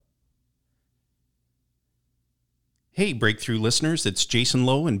Hey, Breakthrough listeners, it's Jason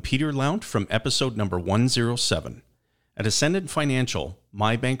Lowe and Peter Lount from episode number 107. At Ascendant Financial,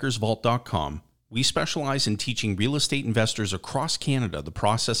 mybankersvault.com, we specialize in teaching real estate investors across Canada the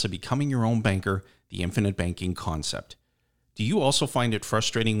process of becoming your own banker, the infinite banking concept. Do you also find it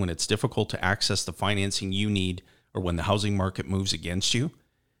frustrating when it's difficult to access the financing you need or when the housing market moves against you?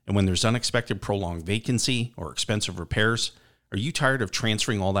 And when there's unexpected prolonged vacancy or expensive repairs, are you tired of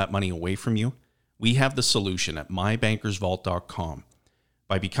transferring all that money away from you? We have the solution at mybankersvault.com.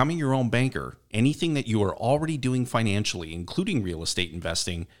 By becoming your own banker, anything that you are already doing financially, including real estate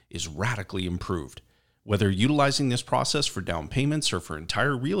investing, is radically improved. Whether utilizing this process for down payments or for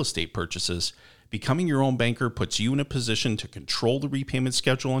entire real estate purchases, becoming your own banker puts you in a position to control the repayment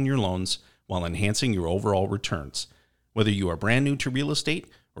schedule on your loans while enhancing your overall returns. Whether you are brand new to real estate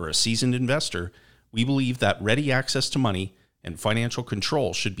or a seasoned investor, we believe that ready access to money and financial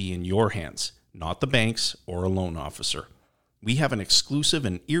control should be in your hands, not the bank's or a loan officer. We have an exclusive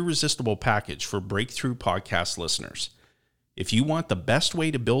and irresistible package for Breakthrough podcast listeners. If you want the best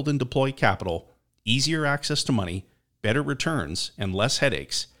way to build and deploy capital, easier access to money, better returns, and less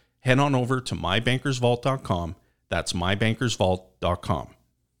headaches, head on over to mybankersvault.com. That's mybankersvault.com.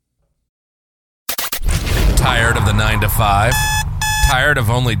 Tired of the 9 to 5? Tired of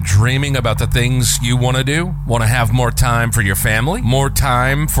only dreaming about the things you want to do? Want to have more time for your family? More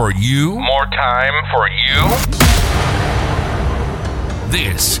time for you? More time for you?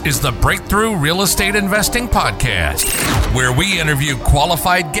 This is the Breakthrough Real Estate Investing Podcast, where we interview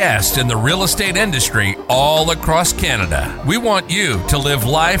qualified guests in the real estate industry all across Canada. We want you to live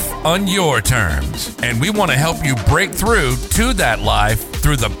life on your terms, and we want to help you break through to that life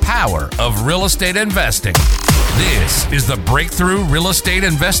through the power of real estate investing. This is the Breakthrough Real Estate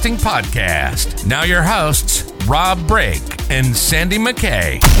Investing Podcast. Now your hosts, Rob Brake and Sandy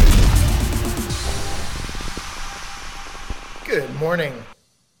McKay. Good morning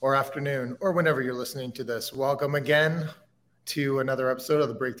or afternoon or whenever you're listening to this. Welcome again to another episode of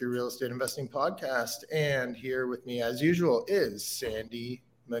the Breakthrough Real Estate Investing Podcast. And here with me as usual is Sandy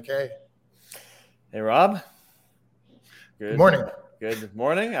McKay. Hey, Rob. Good morning. Good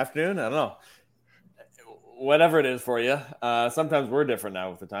morning, afternoon. I don't know. Whatever it is for you. Sometimes we're different now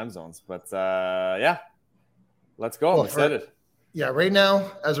with the time zones, but yeah, let's go. I'm excited. Right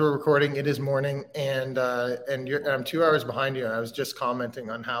now, as we're recording, it is morning, and I'm 2 hours behind you. And I was just commenting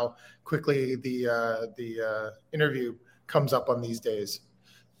on how quickly the interview comes up on these days.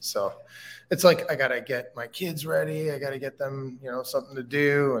 So it's like I gotta get my kids ready. I gotta get them, something to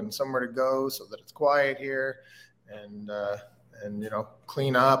do and somewhere to go so that it's quiet here, and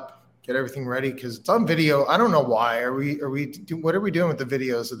clean up. Get everything ready because it's on video. I don't know why. What are we doing with the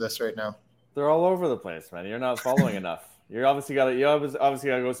videos of this right now? They're all over the place, man. You're not following enough. You obviously gotta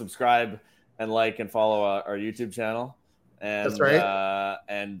go subscribe and like and follow our YouTube channel. And, that's right.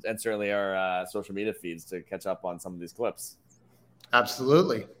 And certainly our social media feeds to catch up on some of these clips.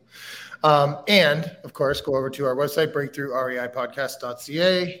 Absolutely. And of course, go over to our website,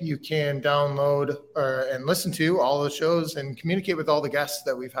 breakthroughreipodcast.ca. You can download and listen to all the shows and communicate with all the guests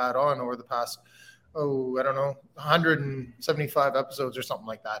that we've had on over the past, 175 episodes or something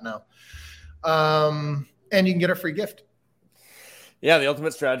like that now. And you can get a free gift. Yeah, the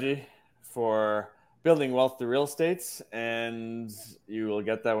ultimate strategy for building wealth through real estate. And you will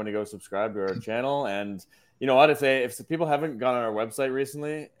get that when you go subscribe to our channel. And you know what? If people haven't gone on our website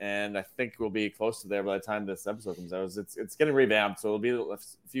recently, and I think we'll be close to there by the time this episode comes out, it's getting revamped. So there'll be a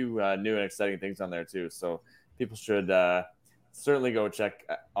few new and exciting things on there too. So people should certainly go check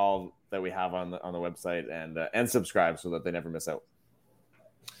all that we have on the website and subscribe so that they never miss out.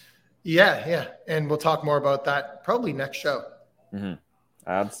 Yeah, and we'll talk more about that probably next show. Mm-hmm.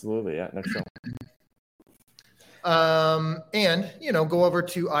 Absolutely, yeah, next show. And go over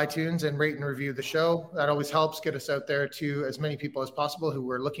to iTunes and rate and review the show. That always helps get us out there to as many people as possible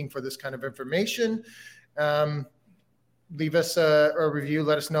who are looking for this kind of information. Leave us a review.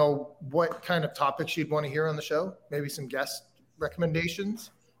 Let us know what kind of topics you'd want to hear on the show, maybe some guest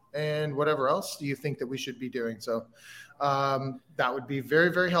recommendations, and whatever else do you think that we should be doing. So that would be very,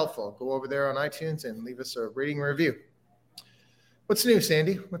 very helpful. Go over there on iTunes and leave us a rating and review. What's new,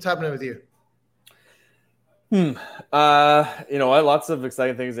 Sandy? What's happening with you? Lots of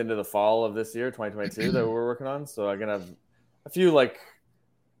exciting things into the fall of this year, 2022, that we're working on. So I'm gonna have a few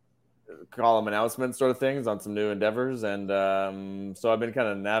column announcements sort of things on some new endeavors, and so I've been kind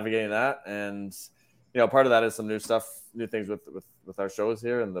of navigating that. And part of that is some new things with our shows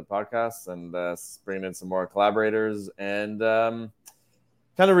here and the podcasts, and bringing in some more collaborators, and kind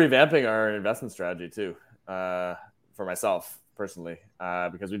of revamping our investment strategy too, for myself personally,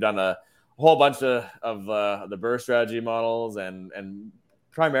 because we've done a whole bunch of the BRRRR strategy models and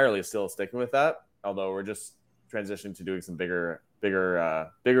primarily still sticking with that. Although we're just transitioning to doing some bigger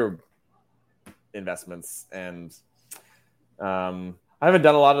investments. And I haven't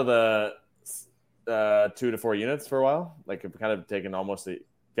done a lot of the 2 to 4 units for a while. Like I've kind of taken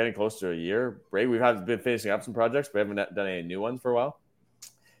getting close to a year break. We've been finishing up some projects, but we haven't done any new ones for a while.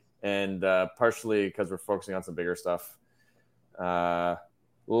 And partially because we're focusing on some bigger stuff.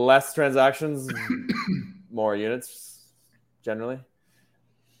 Less transactions, more units generally.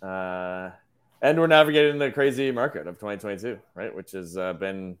 And we're navigating the crazy market of 2022, right? Which has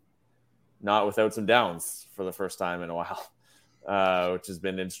been not without some downs for the first time in a while, which has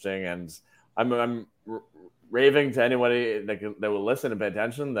been interesting. And I'm raving to anybody that will listen and pay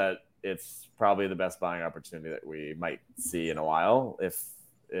attention that it's probably the best buying opportunity that we might see in a while. If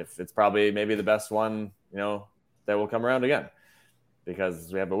it's probably maybe the best one, that will come around again,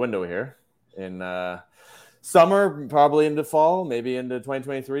 because we have a window here in summer, probably into fall, maybe into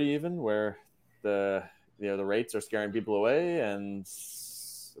 2023 even, where the rates are scaring people away and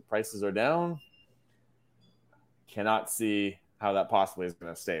the prices are down. Cannot see how that possibly is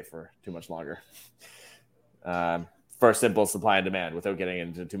going to stay for too much longer. For simple supply and demand, without getting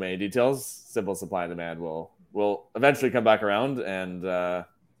into too many details, simple supply and demand will eventually come back around, and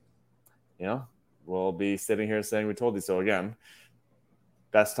we'll be sitting here saying we told you so again.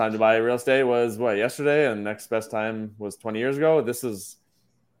 Best time to buy real estate was yesterday, and next best time was 20 years ago. This is,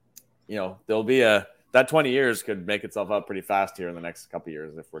 there'll be that 20 years could make itself up pretty fast here in the next couple of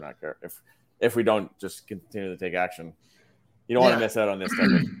years if we're not if we don't just continue to take action. You don't want to miss out on this type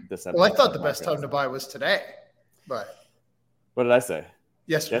of Well, I thought the best time to buy was today, but what did I say?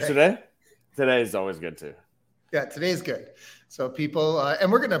 Yesterday? Today is always good too. Yeah, today's good. So people, and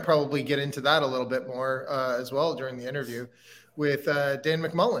we're going to probably get into that a little bit more as well during the interview with Dan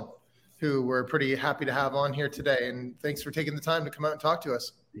McMullen, who we're pretty happy to have on here today. And thanks for taking the time to come out and talk to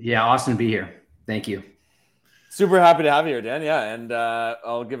us. Yeah, awesome to be here. Thank you. Super happy to have you here, Dan. Yeah, and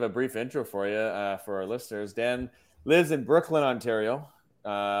I'll give a brief intro for you for our listeners. Dan lives in Brooklyn, Ontario,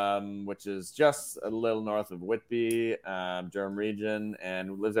 which is just a little north of Whitby, Durham region,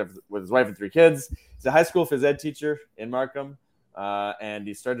 and lives there with his wife and 3 kids. He's a high school phys ed teacher in Markham, and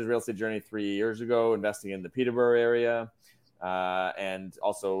he started his real estate journey 3 years ago, investing in the Peterborough area, and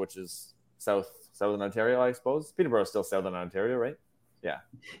also, which is southern Ontario, I suppose. Peterborough is still southern Ontario, right? Yeah.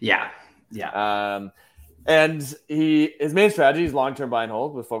 And his main strategy is long-term buy and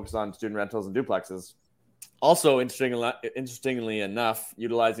hold with focus on student rentals and duplexes. Also, interestingly enough,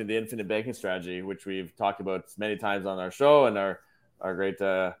 utilizing the infinite banking strategy, which we've talked about many times on our show, and our great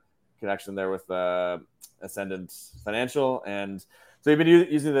connection there with Ascendant Financial. And so you've been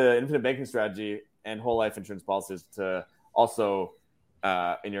using the infinite banking strategy and whole life insurance policies to also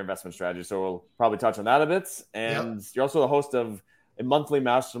in your investment strategy. So we'll probably touch on that a bit. And You're also the host of a monthly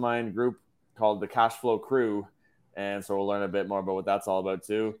mastermind group called the Cash Flow Crew. And so we'll learn a bit more about what that's all about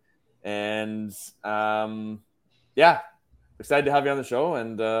too. And excited to have you on the show,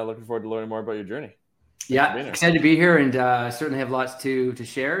 and looking forward to learning more about your journey. Excited to be here, and certainly have lots to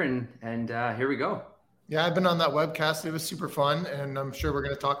share, and here we go. Yeah, I've been on that webcast. It was super fun, and I'm sure we're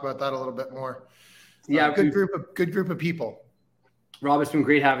going to talk about that a little bit more. Good group of people. Rob, it's been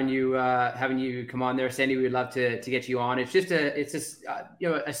great having you come on there. Sandy, we'd love to get you on. It's just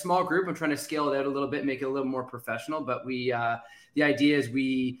a small group. I'm trying to scale it out a little bit, make it a little more professional. But the idea is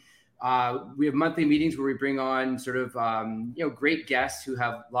we have monthly meetings where we bring on sort of great guests who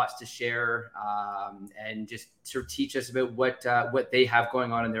have lots to share, and just sort of teach us about what they have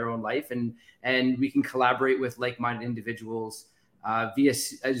going on in their own life, and we can collaborate with like-minded individuals via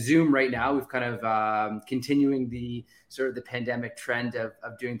Zoom right now. We've kind of continuing the sort of the pandemic trend of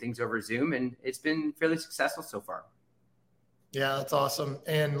doing things over Zoom, and it's been fairly successful so far. Yeah, that's awesome.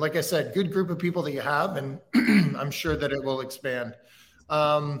 And like I said, good group of people that you have, and I'm sure that it will expand.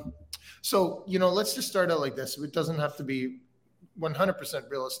 So, let's just start out like this. It doesn't have to be 100%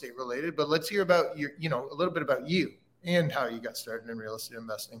 real estate related, but let's hear about a little bit about you and how you got started in real estate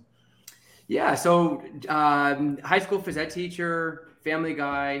investing. Yeah. So, high school phys ed teacher, family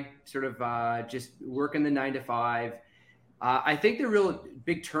guy, sort of, just working the 9 to 5. I think the real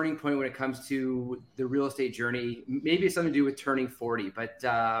big turning point when it comes to the real estate journey, maybe it's something to do with turning 40, but,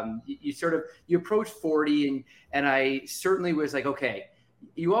 you approach 40 and I certainly was like, okay,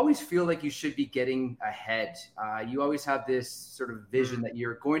 you always feel like you should be getting ahead. You always have this sort of vision that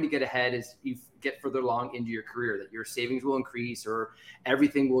you're going to get ahead as you get further along into your career, that your savings will increase or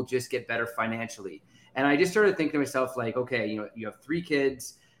everything will just get better financially. And I just started thinking to myself, like, okay, you have 3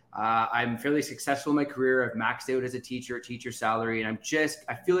 kids. I'm fairly successful in my career. I've maxed out as a teacher salary, and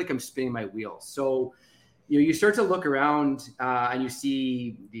I feel like I'm spinning my wheels. So, you start to look around and you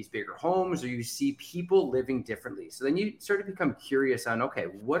see these bigger homes, or you see people living differently. So then you start to become curious on, okay,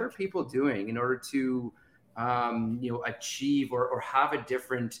 what are people doing in order to, achieve or have a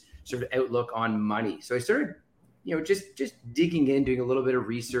different sort of outlook on money? So I started, just digging in, doing a little bit of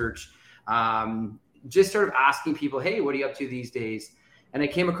research, just sort of asking people, hey, what are you up to these days? And I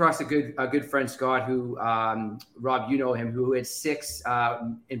came across a good friend, Scott, who, Rob, you know him, who had 6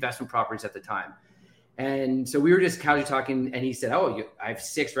 investment properties at the time. And so we were just casually talking, and he said, I have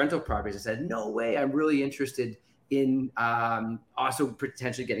 6 rental properties. I said, no way. I'm really interested in also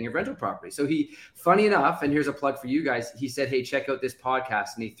potentially getting a rental property. So he, funny enough, and here's a plug for you guys, he said, hey, check out this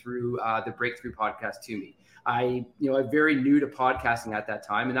podcast. And he threw the Breakthrough podcast to me. I'm very new to podcasting at that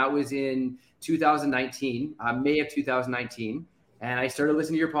time. And that was in 2019, May of 2019. And I started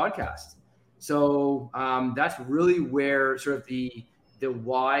listening to your podcast. So that's really where sort of the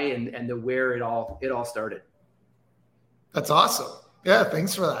why and the where it all started. That's awesome. Yeah,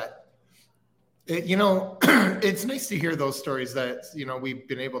 thanks for that. It's nice to hear those stories that, we've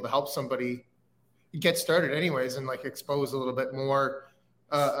been able to help somebody get started anyways, and like expose a little bit more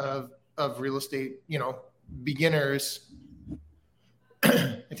of real estate, beginners,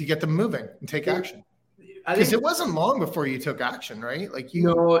 if you get them moving and take action. Because it wasn't long before you took action, right? Like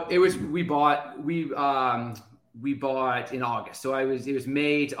it was, we bought in August. So it was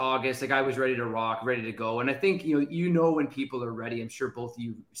May to August. Like I was ready to rock, ready to go. And I think, when people are ready. I'm sure both of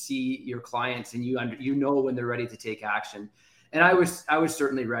you see your clients and you know when they're ready to take action. And I was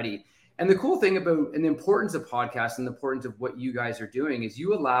certainly ready. And the cool thing about, and the importance of podcasts and the importance of what you guys are doing is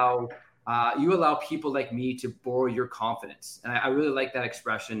you allow people like me to borrow your confidence. And I really like that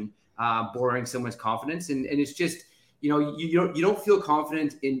expression, borrowing someone's confidence. And it's just, you don't feel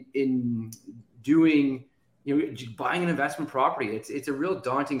confident in doing, buying an investment property. It's a real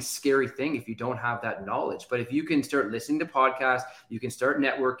daunting, scary thing if you don't have that knowledge. But if you can start listening to podcasts, you can start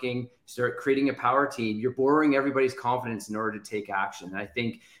networking, start creating a power team, you're borrowing everybody's confidence in order to take action. And I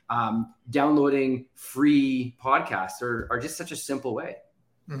think downloading free podcasts are just such a simple way.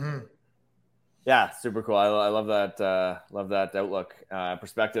 Mm-hmm. Yeah, super cool. I love that outlook,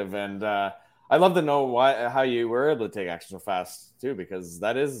 perspective. And I'd love to know how you were able to take action so fast too, because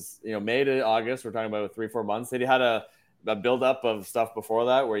that is, May to August, we're talking about 3-4 months. Had you had a buildup of stuff before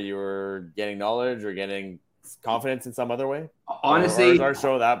that where you were getting knowledge or getting confidence in some other way? Honestly, or is our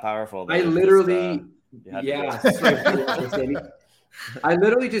show that powerful? I literally, I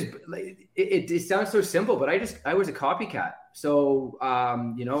literally just, it sounds so simple, but I was a copycat. So,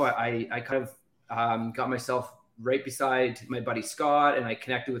 I kind of got myself right beside my buddy Scott, and I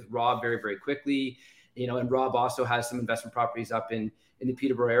connected with Rob very, very quickly, and Rob also has some investment properties up in the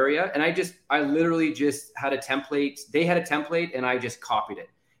Peterborough area. And I literally just had a template. They had a template and I just copied it.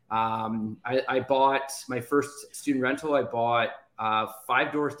 I bought my first student rental. I bought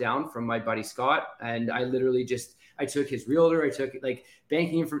 5 doors down from my buddy Scott. And I literally I took his realtor. I took like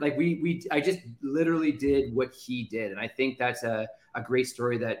banking for I just literally did what he did. And I think that's a great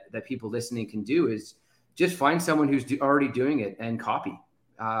story that people listening can do, is just find someone who's already doing it and copy.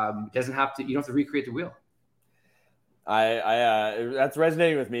 You don't have to recreate the wheel. That's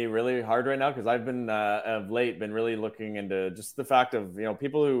resonating with me really hard right now, because I've been of late been really looking into just the fact of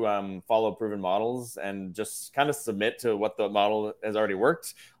people who follow proven models and just kind of submit to what the model has already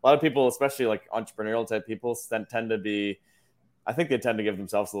worked. A lot of people, especially like entrepreneurial type people, tend to be, I think they tend to give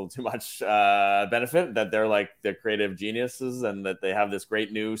themselves a little too much benefit, that they're creative geniuses and that they have this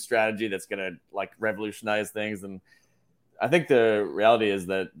great new strategy that's going to like revolutionize things. And I think the reality is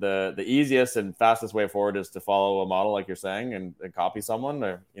that the easiest and fastest way forward is to follow a model like you're saying and copy someone,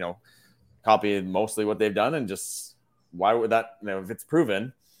 or, copy mostly what they've done. And just, why would that, if it's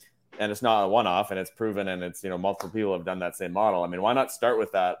proven and it's not a one-off and it's proven and it's, multiple people have done that same model. I mean, why not start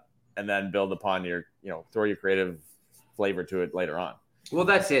with that and then build upon your, throw your creative flavor to it later on? Well,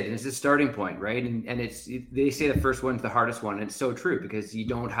 that's it. It's a starting point, right? And they say the first one's the hardest one. And it's so true, because you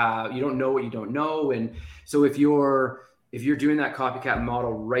don't know what you don't know. And so if you're doing that copycat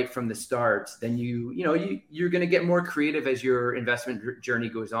model right from the start, then you're going to get more creative as your investment journey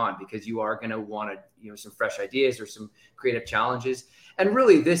goes on, because you are going to want some fresh ideas or some creative challenges. And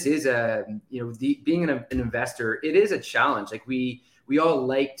really, this is being an investor, it is a challenge. Like we all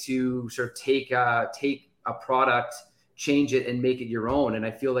like to sort of take a product, change it and make it your own. And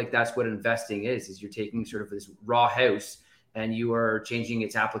I feel like that's what investing is you're taking sort of this raw house and you are changing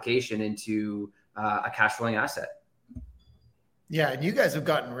its application into a cash flowing asset. Yeah, and you guys have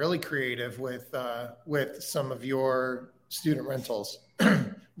gotten really creative with some of your student rentals.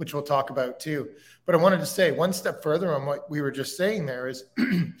 which we'll talk about too. But I wanted to say one step further on what we were just saying there is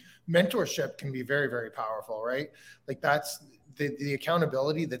mentorship can be very, very powerful, right? Like that's the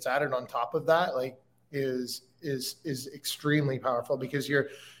accountability that's added on top of that, like is extremely powerful, because you're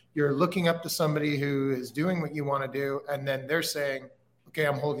looking up to somebody who is doing what you want to do. And then they're saying, okay,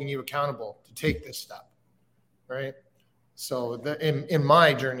 I'm holding you accountable to take this step. Right. So in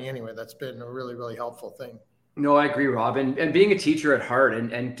my journey anyway, that's been a really, really helpful thing. No, I agree, Rob. And being a teacher at heart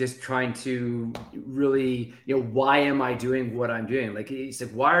and just trying to really, why am I doing what I'm doing? Like, it's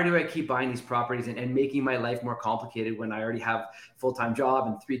like, why do I keep buying these properties and making my life more complicated when I already have a full-time job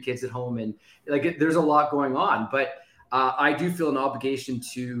and 3 kids at home? And like, there's a lot going on, but I do feel an obligation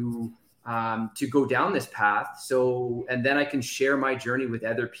to go down this path. So, and then I can share my journey with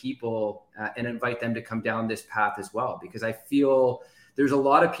other people and invite them to come down this path as well, because I feel there's a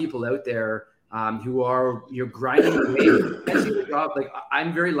lot of people out there who are grinding away. I see the job. Like,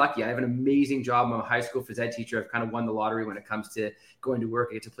 I'm very lucky. I have an amazing job. I'm a high school phys ed teacher. I've kind of won the lottery when it comes to going to work.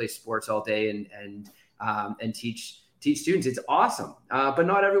 I get to play sports all day and teach students. It's awesome. But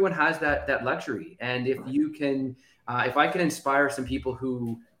not everyone has that luxury. And if you can, if I can inspire some people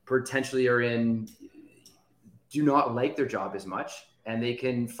who potentially do not like their job as much, and they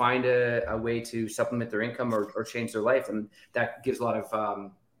can find a way to supplement their income or change their life, and that gives a lot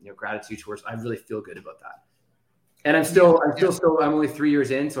of gratitude towards. I really feel good about that. And I'm only 3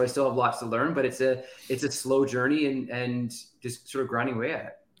 years in, so I still have lots to learn, but it's a slow journey and just sort of grinding away at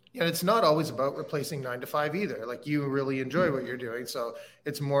it. And it's not always about replacing 9 to 5 either. Like, you really enjoy what you're doing. So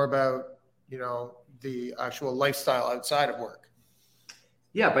it's more about, the actual lifestyle outside of work.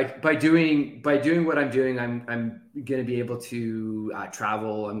 Yeah, by doing what I'm doing, I'm going to be able to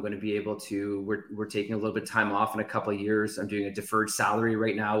travel. I'm going to be able to. We're taking a little bit of time off in a couple of years. I'm doing a deferred salary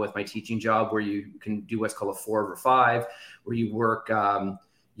right now with my teaching job, where you can do what's called a 4 over 5, where you work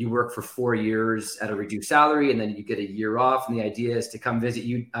for 4 years at a reduced salary, and then you get a year off. And the idea is to come visit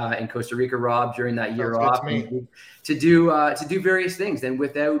you in Costa Rica, Rob, during that year off, to do various things. And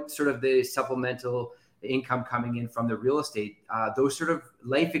without sort of the supplemental income coming in from the real estate, those sort of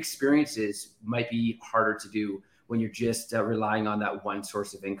life experiences might be harder to do when you're just relying on that one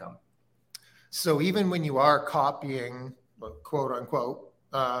source of income. So even when you are copying, quote unquote,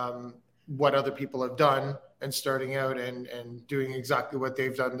 what other people have done and starting out and doing exactly what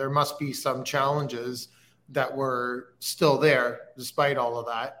they've done, there must be some challenges that were still there despite all of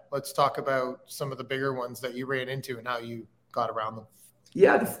that. Let's talk about some of the bigger ones that you ran into and how you got around them.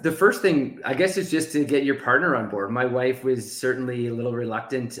 Yeah, the first thing, I guess, is just to get your partner on board. My wife was certainly a little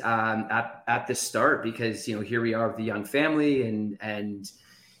reluctant at the start, because here we are with a young family, and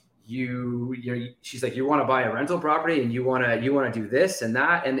she's like, you want to buy a rental property and you want to do this and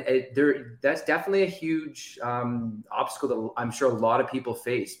that, and that's definitely a huge obstacle that I'm sure a lot of people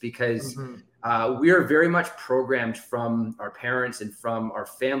face, because we are very much programmed from our parents and from our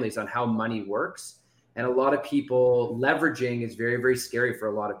families on how money works. And a lot of people, leveraging is very, very scary for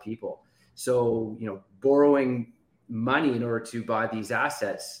a lot of people. So, borrowing money in order to buy these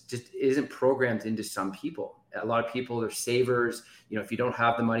assets just isn't programmed into some people. A lot of people are savers. If you don't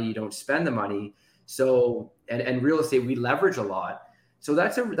have the money, you don't spend the money. So, and real estate, we leverage a lot. So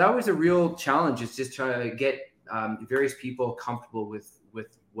that was a real challenge, is just trying to get various people comfortable with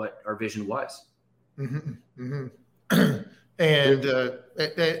what our vision was. Mm-hmm.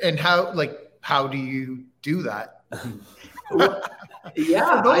 And how do you do that?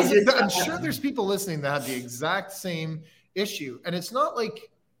 Yeah, I'm sure there's people listening that have the exact same issue, and it's not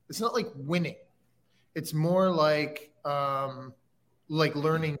like winning. It's more like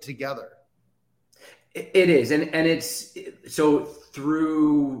learning together. It is, and it's so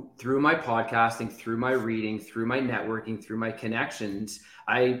through my podcasting, through my reading, through my networking, through my connections,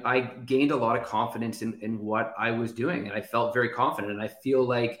 I gained a lot of confidence in what I was doing, and I felt very confident. And I feel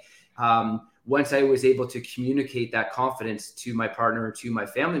like once I was able to communicate that confidence to my partner or to my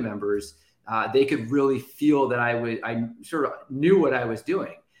family members, they could really feel that I sort of knew what I was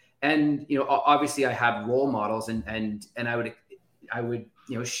doing. And obviously I had role models, and I would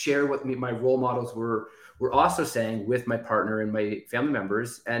share what my role models were also saying with my partner and my family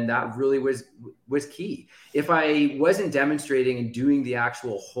members, and that really was key. If I wasn't demonstrating and doing the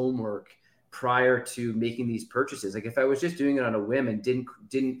actual homework prior to making these purchases, like if I was just doing it on a whim and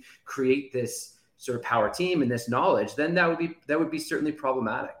didn't create this sort of power team and this knowledge, then that would be certainly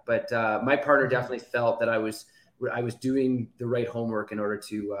problematic. But my partner definitely felt that I was doing the right homework in order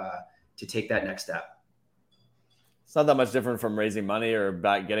to take that next step. It's not that much different from raising money or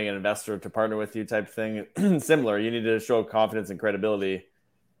getting an investor to partner with you type thing. Similar. You need to show confidence and credibility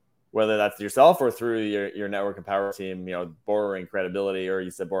whether that's yourself or through your network and power team, borrowing credibility, or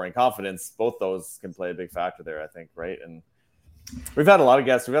you said borrowing confidence, both those can play a big factor there, I think. Right. And we've had a lot of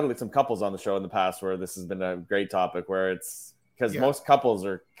guests. We've had some couples on the show in the past where this has been a great topic, where it's because most couples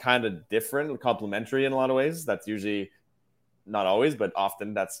are kind of different, complementary in a lot of ways. That's usually not always, but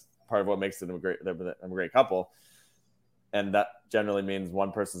often that's part of what makes it a great couple. And that generally means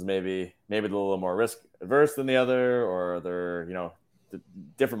one person's maybe a little more risk averse than the other, or they're,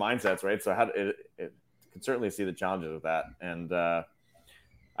 different mindsets, right? So it can certainly see the challenges of that. And I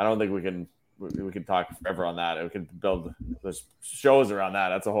don't think we can talk forever on that. We can build there's shows around that.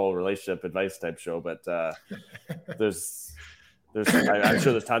 That's a whole relationship advice type show. But I'm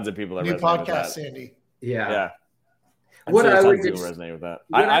sure there's tons of people that new resonate with podcast, that. Sandy. Yeah. What I would resonate with that.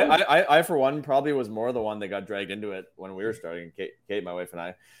 I for one probably was more the one that got dragged into it when we were starting. Kate, my wife,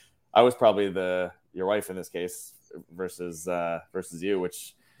 and I was probably your wife in this case versus you,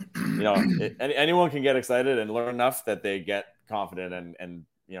 which anyone can get excited and learn enough that they get confident and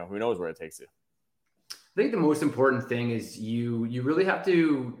who knows where it takes you. I think the most important thing is you really have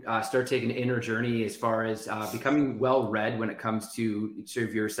to start taking an inner journey as far as becoming well-read when it comes to sort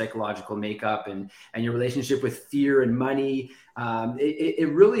of your psychological makeup and your relationship with fear and money. It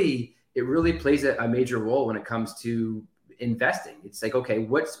really plays a major role when it comes to investing. It's like, okay,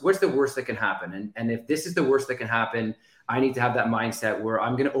 what's the worst that can happen? And if this is the worst that can happen, I need to have that mindset where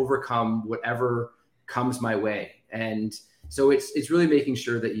I'm going to overcome whatever comes my way. And so it's really making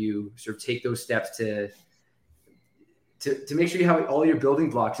sure that you sort of take those steps to make sure you have all your building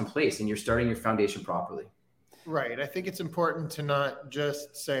blocks in place and you're starting your foundation properly. Right. I think it's important to not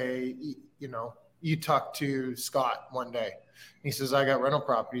just say, you talk to Scott one day, and he says, I got rental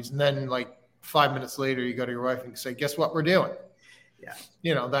properties. And then like 5 minutes later, you go to your wife and say, guess what we're doing? Yeah.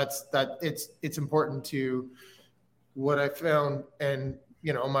 It's important to what I found. And,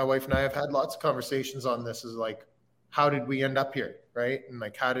 my wife and I have had lots of conversations on this, is like, how did we end up here? Right. And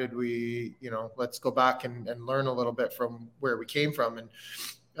like, how did we, let's go back and learn a little bit from where we came from. And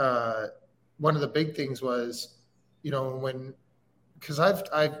one of the big things was, because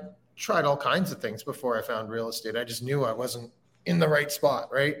I've tried all kinds of things before I found real estate. I just knew I wasn't in the right spot.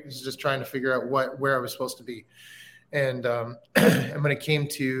 Right. I was just trying to figure out where I was supposed to be. And and when it came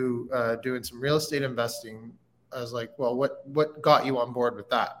to doing some real estate investing, I was like, well, what got you on board with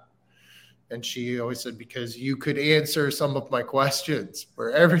that? And she always said, because you could answer some of my questions,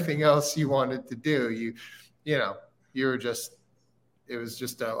 where everything else you wanted to do, it was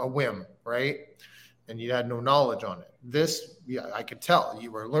just a whim, right? And you had no knowledge on it. This, I could tell you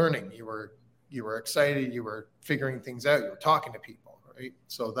were learning, you were excited, you were figuring things out, you were talking to people, right?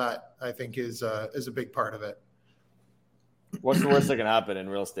 So that, I think, is a big part of it. What's the worst that can happen in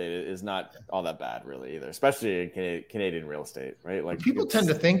real estate is not all that bad, really, either, especially in Canadian real estate, right? Like, people tend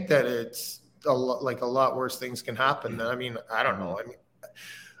to think that it's a lot worse things can happen. I mean, I don't know. I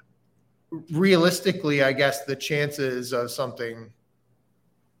mean, realistically, I guess the chances of something,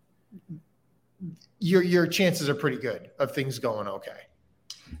 your chances are pretty good of things going okay.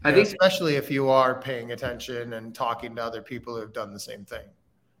 I think, especially if you are paying attention and talking to other people who have done the same thing.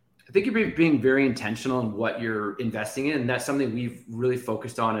 I think you're being very intentional in what you're investing in. And that's something we've really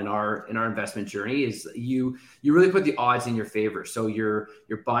focused on in our investment journey, is you really put the odds in your favor. So you're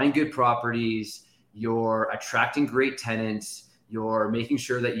buying good properties, you're attracting great tenants, you're making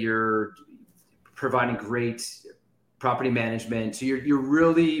sure that you're providing great property management. So you're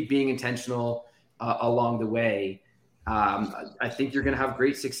really being intentional along the way. I think you're going to have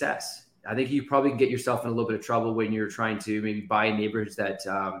great success. I think you probably get yourself in a little bit of trouble when you're trying to maybe buy neighborhoods that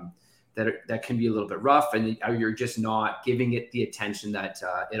can be a little bit rough, and you're just not giving it the attention that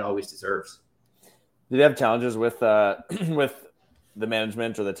it always deserves. Did you have challenges with the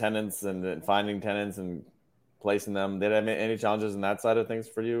management or the tenants and finding tenants and placing them? Did I have any challenges in that side of things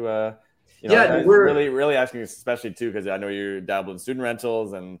for you? We're really asking, especially too, because I know you dabble in student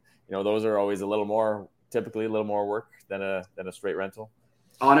rentals, and those are always typically a little more work than a straight rental.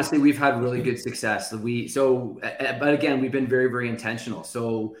 Honestly, we've had really good success. But again, we've been very, very intentional.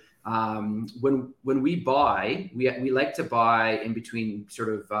 So when we buy, we like to buy in between sort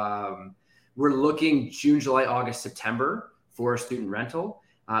of, we're looking June, July, August, September for a student rental.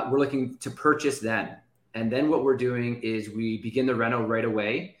 We're looking to purchase then. And then what we're doing is we begin the rental right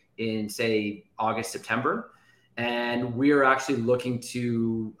away in, say, August, September. And we are actually looking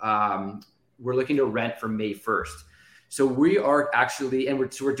to rent from May 1st. So we are actually, and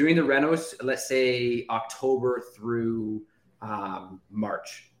we're doing the renos, let's say October through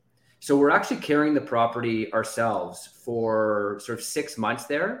March. So we're actually carrying the property ourselves for sort of 6 months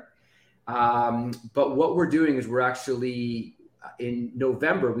there. But what we're doing is we're actually in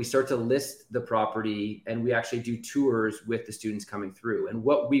November, we start to list the property and we actually do tours with the students coming through. And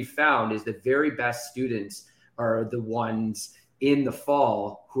what we found is the very best students are the ones in the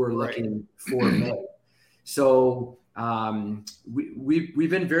fall who are looking for May. So we've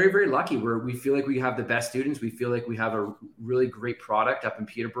been very, very lucky where we feel like we have the best students. We feel like we have a really great product up in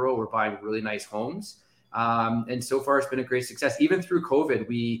Peterborough. We're buying really nice homes. And so far it's been a great success. Even through COVID,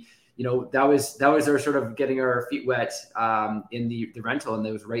 that was our sort of getting our feet wet in the rental, and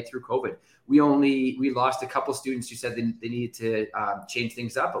that was right through COVID. We lost a couple students who said they needed to change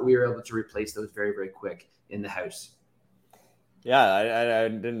things up, but we were able to replace those very, very quick in the house. Yeah,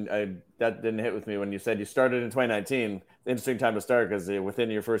 that didn't hit with me when you said you started in 2019. Interesting time to start because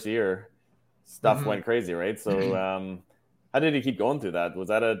within your first year, stuff went crazy, right? So how did you keep going through that?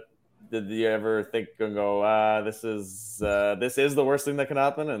 Did you ever think and go, this is the worst thing that can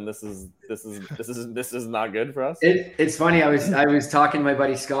happen, and this is not good for us? It's funny. I was talking to my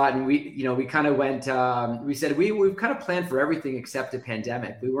buddy Scott, and we kind of went. We said we've kind of planned for everything except a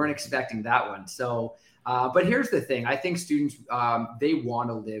pandemic. We weren't expecting that one. So, but here's the thing. I think students they want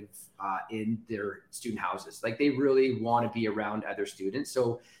to live in their student houses. Like they really want to be around other students.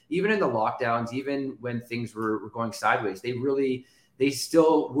 So even in the lockdowns, even when things were going sideways, they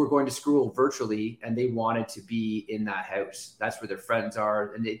still were going to school virtually, and they wanted to be in that house. That's where their friends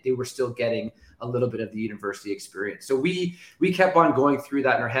are. And they were still getting a little bit of the university experience. So we kept on going through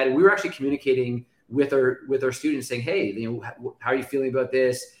that in our head. And we were actually communicating with our students saying, hey, how are you feeling about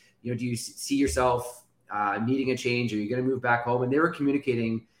this? Do you see yourself needing a change? Are you going to move back home? And they were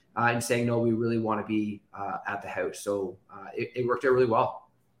communicating and saying, no, we really want to be at the house. So it worked out really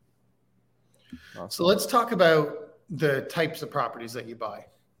well. Awesome. So let's talk about the types of properties that you buy.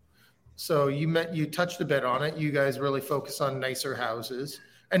 So you touched a bit on it. You guys really focus on nicer houses.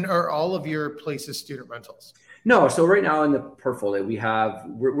 And are all of your places student rentals? No. So right now in the portfolio,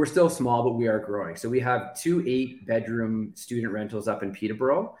 we're still small, but we are growing. So we have 2 8-bedroom student rentals up in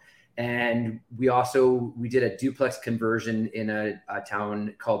Peterborough. And we did a duplex conversion in a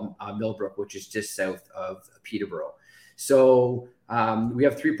town called Millbrook, which is just south of Peterborough. So we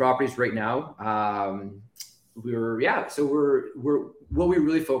have 3 properties right now. What we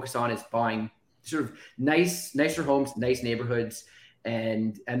really focus on is buying sort of nicer homes, nice neighborhoods,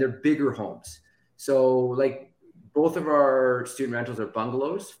 and they're bigger homes. So like both of our student rentals are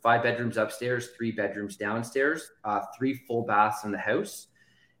bungalows, 5 bedrooms upstairs, 3 bedrooms downstairs, 3 full baths in the house.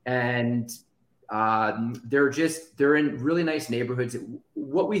 And they're in really nice neighborhoods.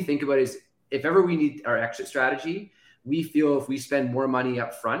 What we think about is if ever we need our exit strategy, we feel if we spend more money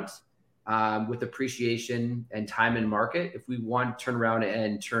up front, with appreciation and time in market, if we want to turn around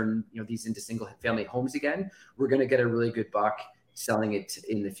and turn these into single family homes again, we're going to get a really good buck selling it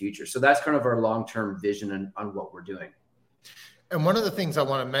in the future. So that's kind of our long-term vision on what we're doing. And one of the things I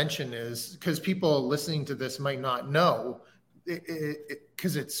want to mention is, because people listening to this might not know,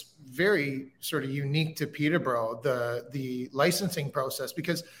 because it's very sort of unique to Peterborough, the licensing process,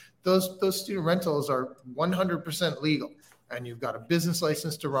 because those student rentals are 100% legal, and you've got a business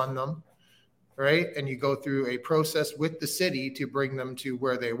license to run them, right? And you go through a process with the city to bring them to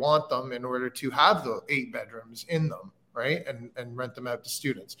where they want them in order to have the 8 bedrooms in them, right? And rent them out to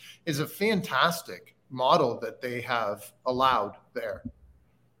students. Is a fantastic model that they have allowed there.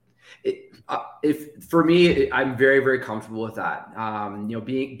 For me, I'm very, very comfortable with that.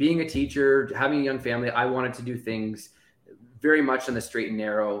 Being a teacher, having a young family, I wanted to do things very much on the straight and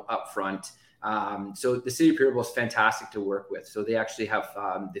narrow up front. So the city of Peterborough is fantastic to work with. So they actually have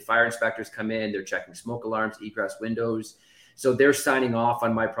the fire inspectors come in, they're checking smoke alarms, egress windows. So they're signing off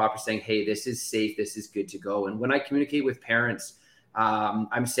on my property saying, hey, this is safe, this is good to go. And when I communicate with parents,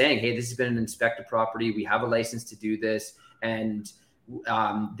 I'm saying, hey, this has been an inspected property. We have a license to do this. And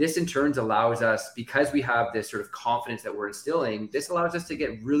this in turn allows us, because we have this sort of confidence that we're instilling, this allows us to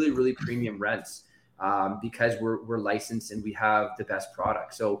get really, really premium rents because we're licensed and we have the best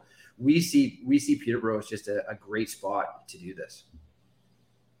product. So we see Peterborough as just a great spot to do this.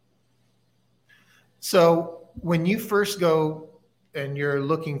 So when you first go and you're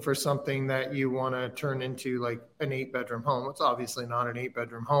looking for something that you want to turn into like an 8-bedroom home, it's obviously not an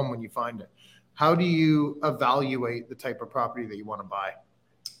 8-bedroom home when you find it. How do you evaluate the type of property that you want to buy?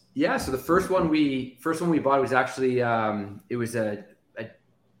 Yeah, so the first one we bought was actually it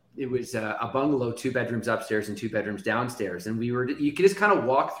was a bungalow, 2 bedrooms upstairs and 2 bedrooms downstairs, and you could just kind of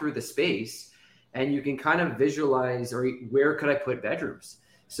walk through the space and you can kind of visualize, or where could I put bedrooms?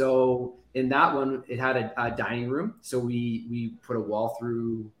 So in that one, it had a dining room. So we put a wall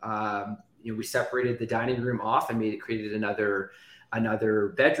through. We separated the dining room off and created another another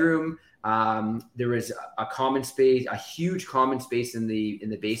bedroom. There was a common space, a huge common space in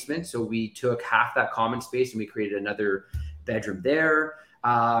the basement. So we took half that common space and we created another bedroom there.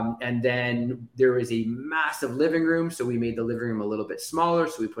 And then there was a massive living room. So we made the living room a little bit smaller.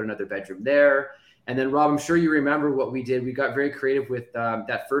 So we put another bedroom there. And then, Rob, I'm sure you remember what we did. We got very creative with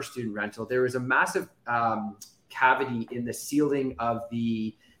that first student rental. There was a massive cavity in the ceiling of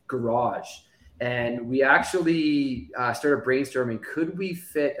the garage. And we actually started brainstorming, could we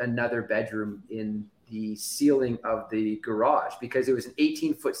fit another bedroom in the ceiling of the garage? Because it was an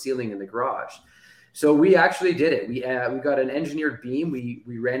 18-foot ceiling in the garage. So we actually did it. We got an engineered beam. We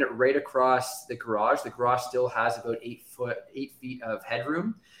ran it right across the garage. The garage still has about 8 feet of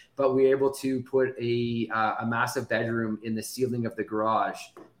headroom, but we were able to put a massive bedroom in the ceiling of the garage.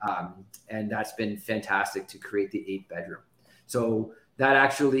 And that's been fantastic to create the 8th bedroom. So that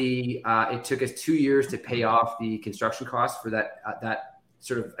actually, it took us 2 years to pay off the construction costs for that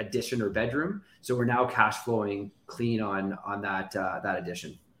sort of addition or bedroom. So we're now cash flowing clean on that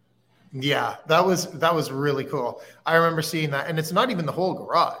addition. Yeah, that was really cool. I remember seeing that, and it's not even the whole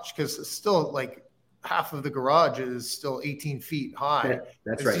garage, because it's still like half of the garage is still 18 feet high. Yeah,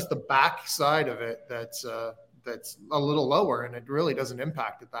 that's it's right. Just the back side of it that's a little lower, and it really doesn't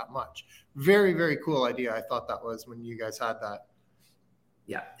impact it that much. Very, very cool idea. I thought that was when you guys had that.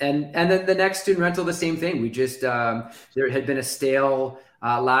 Yeah. And then the next student rental, the same thing. We just, there had been a stale,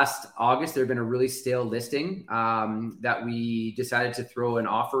 last August, there had been a really stale listing that we decided to throw an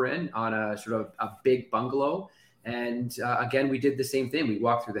offer in on a sort of a big bungalow. And again, we did the same thing. We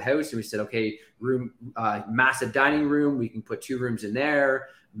walked through the house and we said, okay, massive dining room. We can put 2 rooms in there,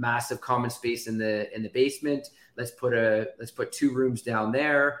 massive common space in the basement. Let's put 2 rooms down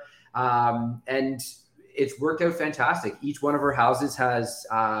there. And it's worked out fantastic. Each one of our houses has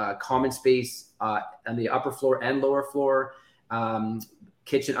common space on the upper floor and lower floor,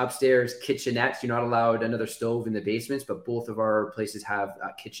 kitchen upstairs, kitchenettes. You're not allowed another stove in the basements, but both of our places have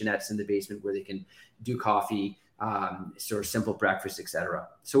kitchenettes in the basement where they can do coffee, sort of simple breakfast, etc.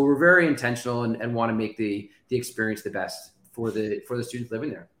 So we're very intentional and want to make the experience the best for the students living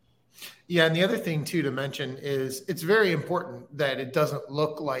there. Yeah, and the other thing too to mention is it's very important that it doesn't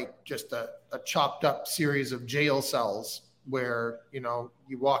look like just a chopped up series of jail cells where,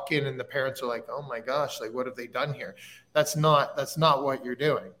 you walk in and the parents are like, oh my gosh, like what have they done here? That's not what you're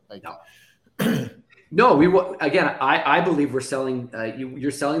doing. Like, no. No, I believe we're selling, you're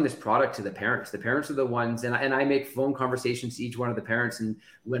selling this product to the parents. The parents are the ones, and I make phone conversations to each one of the parents. And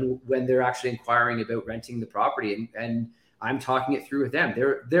when they're actually inquiring about renting the property and I'm talking it through with them.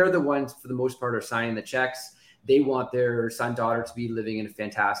 They're the ones, for the most part, are signing the checks. They want their son, daughter to be living in a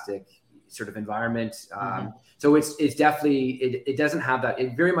fantastic sort of environment. So it's definitely, it doesn't have that.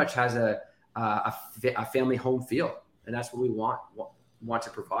 It very much has a family home feel, and that's what we want to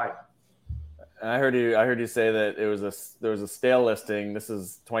provide. And I heard you say that there was a stale listing. This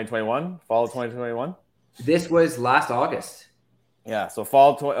is 2021, fall of 2021. This was last August. Yeah, so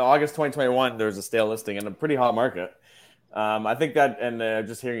August 2021, there was a stale listing in a pretty hot market. I think that, and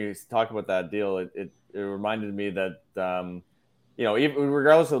just hearing you talk about that deal, it reminded me that, even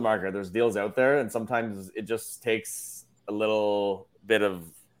regardless of the market, there's deals out there, and sometimes it just takes a little bit of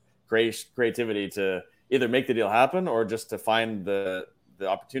creativity to either make the deal happen or just to find the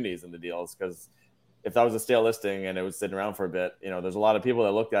opportunities in the deals. Because if that was a stale listing and it was sitting around for a bit, there's a lot of people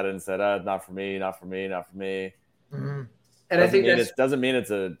that looked at it and said, not for me, not for me, not for me. Mm-hmm. And I think it doesn't mean it's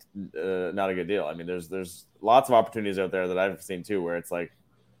not a good deal. I mean, there's lots of opportunities out there that I've seen too, where it's like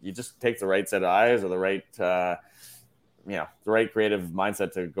you just take the right set of eyes or the right, the right creative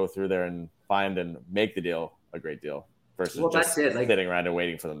mindset to go through there and find and make the deal a great deal versus just sitting around and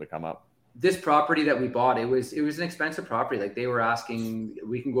waiting for them to come up. This property that we bought, it was an expensive property. Like they were asking,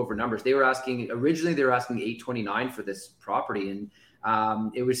 we can go over numbers. Originally they were asking $829 for this property, and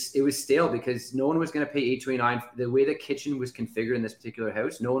it was stale because no one was going to pay $829. The way the kitchen was configured in this particular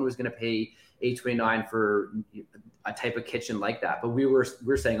house, no one was going to pay $829 for a type of kitchen like that. But we were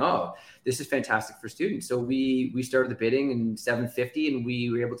saying, oh, this is fantastic for students. So we started the bidding in $750, and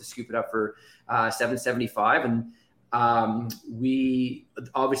we were able to scoop it up for $775. And we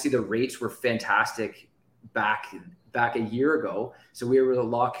obviously the rates were fantastic back a year ago. So we were able to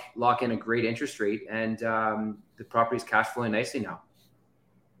lock in a great interest rate, and the property's cash flowing nicely now.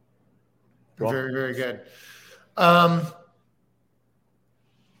 Cool. Very, very good.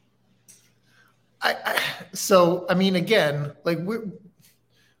 Again, like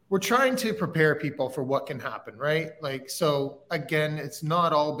we're trying to prepare people for what can happen, right? Like, so again, it's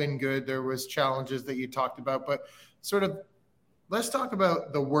not all been good. There was challenges that you talked about, but sort of let's talk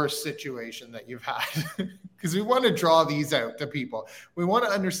about the worst situation that you've had, because we want to draw these out to people. We want to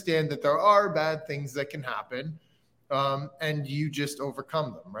understand that there are bad things that can happen, and you just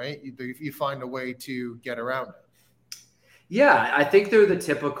overcome them, right? You find a way to get around it. Yeah, I think they're the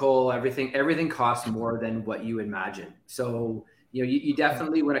typical everything costs more than what you imagine. So, you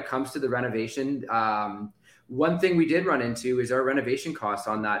definitely, when it comes to the renovation, one thing we did run into is our renovation costs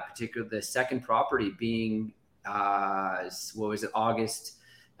on the second property being, August,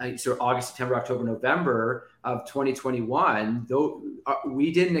 September, October, November of 2021, though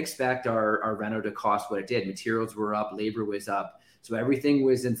we didn't expect our reno to cost what it did. Materials were up, labor was up, so everything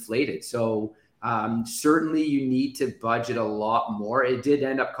was inflated. So certainly you need to budget a lot more. It did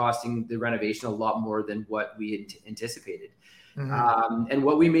end up costing the renovation a lot more than what we had anticipated. Mm-hmm. And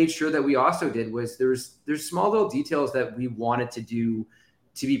what we made sure that we also did was there's small little details that we wanted to do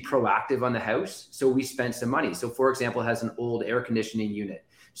to be proactive on the house. So we spent some money. So for example, it has an old air conditioning unit.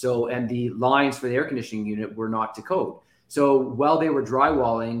 So, and the lines for the air conditioning unit were not to code. So while they were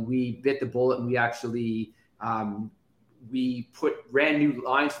drywalling, we bit the bullet and we actually, we put brand new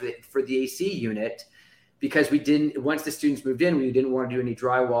lines for the AC unit, because once the students moved in, we didn't want to do any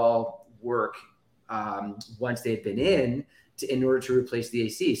drywall work once they had been in order to replace the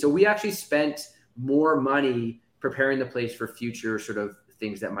AC. So we actually spent more money preparing the place for future sort of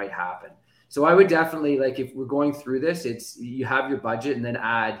things that might happen. So I would definitely, like, if we're going through this, you have your budget and then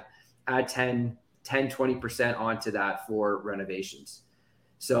add 10-20% onto that for renovations.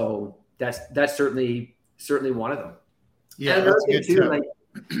 So that's certainly one of them. Yeah, and that's good too. Like,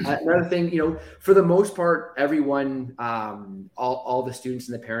 another thing, for the most part, everyone, all the students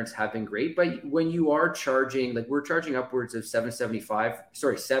and the parents have been great. But when you are charging, like we're charging upwards of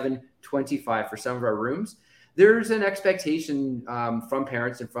 $725 for some of our rooms, there's an expectation from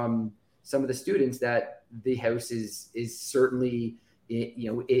parents and from some of the students that the house is certainly,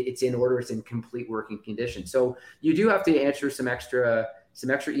 it's in order, it's in complete working condition. So you do have to answer some extra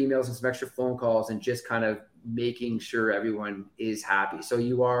emails and some extra phone calls and just kind of making sure everyone is happy. So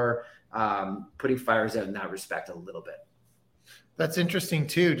you are putting fires out in that respect a little bit. That's interesting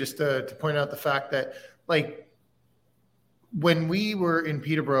too, just to point out the fact that, like, when we were in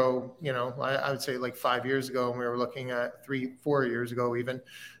Peterborough, I would say like 5 years ago, and we were looking at 3-4 years ago even,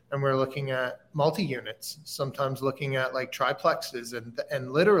 and we're looking at multi-units, sometimes looking at like triplexes,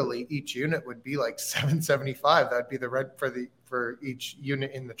 and literally each unit would be like $775. That'd be the rent for each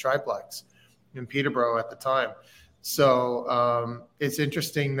unit in the triplex in Peterborough at the time. So it's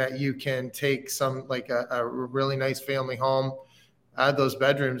interesting that you can take some, like a really nice family home, add those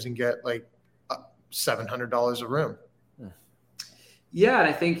bedrooms, and get like $700 a room. Yeah, and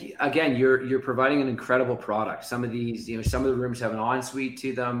I think, again, you're providing an incredible product. Some of these, some of the rooms have an ensuite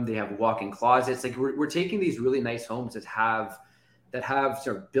to them. They have walk-in closets. Like we're taking these really nice homes that have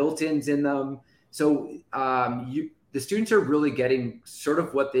sort of built-ins in them. So the students are really getting sort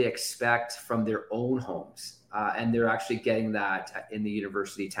of what they expect from their own homes, and they're actually getting that in the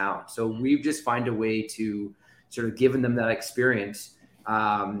university town. So we've just find a way to sort of given them that experience.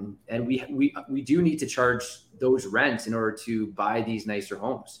 And we do need to charge those rents in order to buy these nicer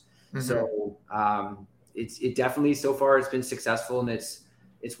homes. Mm-hmm. So it definitely, so far, it's been successful, and it's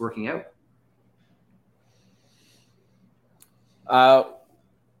working out.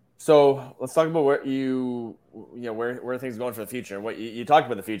 So let's talk about where where things are going for the future. What you talked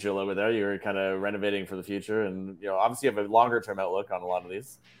about the future a little bit there. You were kind of renovating for the future, and obviously you have a longer term outlook on a lot of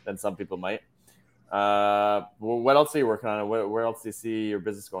these than some people might. What else are you working on? Where else do you see your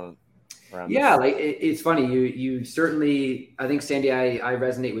business going around? Yeah, like it's funny. You certainly, I think, Sandy, I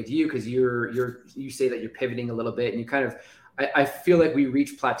resonate with you, because you say that you're pivoting a little bit, and you kind of, I feel like we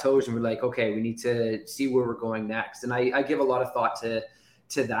reach plateaus and we're like, okay, we need to see where we're going next. And I give a lot of thought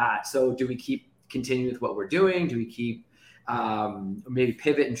to that. So do we keep continuing with what we're doing? Do we keep maybe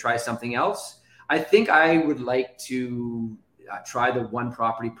pivot and try something else? I think I would like to try the one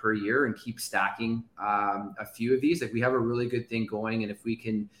property per year and keep stacking a few of these. Like we have a really good thing going, and if we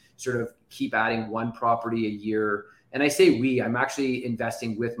can sort of keep adding one property a year, and I say I'm actually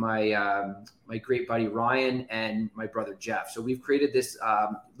investing with my my great buddy Ryan and my brother Jeff. So we've created this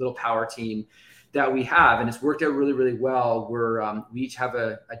little power team that we have, and it's worked out really, really well. We each have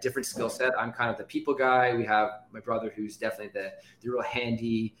a different skill set. I'm kind of the people guy. We have my brother, who's definitely the real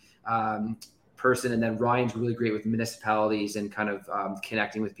handy person, and then Ryan's really great with municipalities and kind of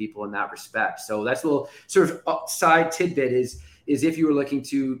connecting with people in that respect. So that's a little sort of side tidbit is if you were looking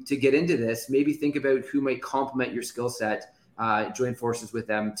to get into this, maybe think about who might complement your skill set, join forces with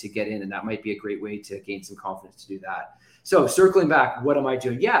them to get in, and that might be a great way to gain some confidence to do that. So circling back, what am I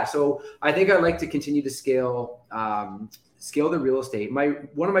doing? Yeah, so I think I'd like to continue to scale scale the real estate.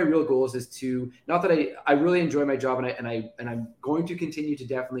 One of my real goals is to, not that I really enjoy my job and I'm going to continue to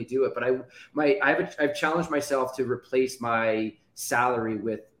definitely do it, but I've challenged myself to replace my salary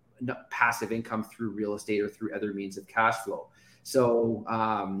with passive income through real estate or through other means of cash flow. So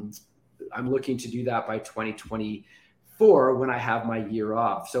I'm looking to do that by 2024 when I have my year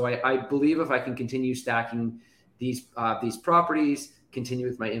off. So I believe if I can continue stacking these properties, continue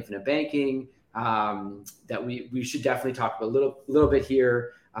with my infinite banking, that we should definitely talk about a little bit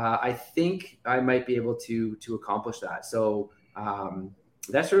here. I think I might be able to accomplish that. So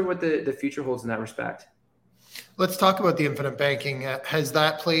that's sort of what the future holds in that respect. Let's talk about the infinite banking. Has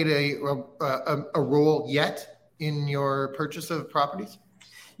that played a role yet in your purchase of properties?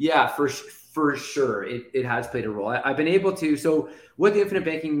 Yeah, for sure. It has played a role. I've been able to, so what the infinite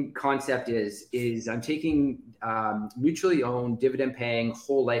banking concept is I'm taking mutually owned, dividend paying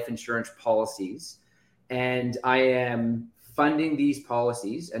whole life insurance policies, and I am funding these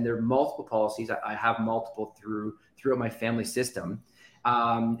policies, and there are multiple policies. I have multiple throughout my family system.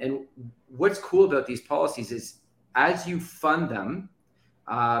 And what's cool about these policies is as you fund them,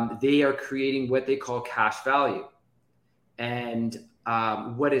 they are creating what they call cash value. And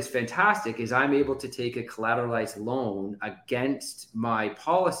what is fantastic is I'm able to take a collateralized loan against my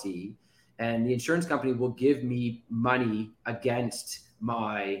policy, and the insurance company will give me money against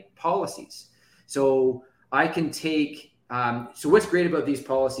my policies. So I can take, so what's great about these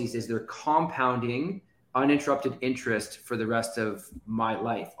policies is they're compounding uninterrupted interest for the rest of my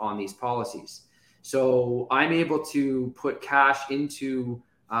life on these policies. So I'm able to put cash into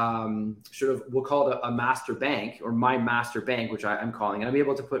sort of, we'll call it a master bank, or my master bank, which I'm calling, and I'm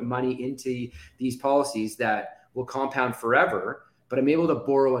able to put money into these policies that will compound forever, but I'm able to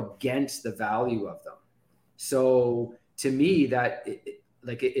borrow against the value of them. So to me,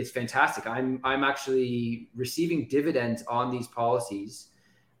 it's fantastic. I'm actually receiving dividends on these policies.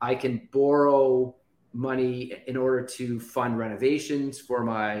 I can borrow money in order to fund renovations for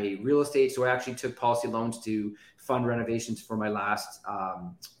my real estate. So I actually took policy loans to fund renovations for my last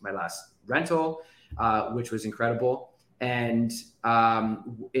rental, which was incredible. And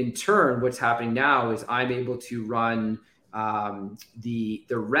in turn, what's happening now is I'm able to run the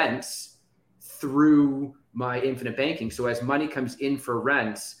rents through my infinite banking. So as money comes in for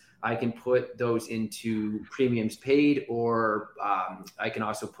rents, I can put those into premiums paid, or I can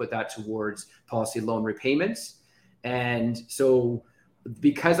also put that towards policy loan repayments. And so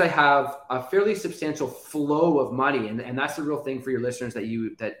because I have a fairly substantial flow of money, and that's the real thing for your listeners that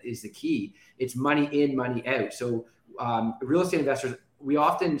is the key, it's money in, money out. So real estate investors,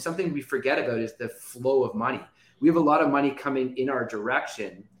 something we forget about is the flow of money. We have a lot of money coming in our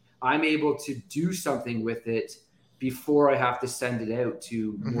direction. I'm able to do something with it before I have to send it out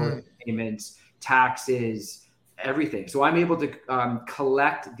to mortgage payments, taxes, everything. So I'm able to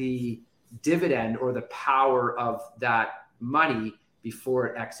collect the dividend or the power of that money before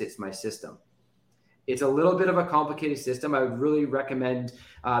it exits my system. It's a little bit of a complicated system. I would really recommend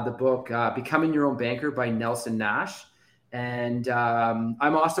the book, Becoming Your Own Banker by Nelson Nash. And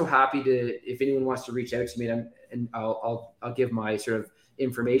I'm also happy to, if anyone wants to reach out to me, and I'll give my sort of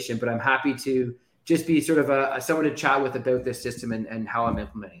information, but I'm happy to just be sort of someone to chat with about this system and how I'm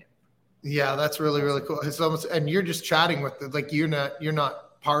implementing it. Yeah, that's really, really cool. It's almost, and you're just chatting with it. Like you're not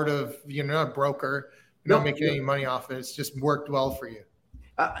a broker. You're not making any money off it. It's just worked well for you.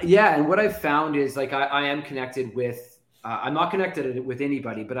 Yeah. And what I've found is like, I am connected with, I'm not connected with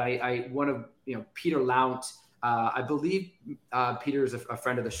anybody, but Peter Lount, I believe Peter is a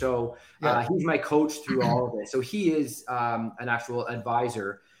friend of the show. Yeah. He's my coach through all of this. So he is an actual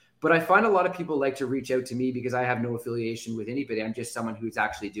advisor. But I find a lot of people like to reach out to me because I have no affiliation with anybody. I'm just someone who's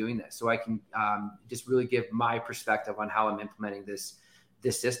actually doing this. So I can just really give my perspective on how I'm implementing this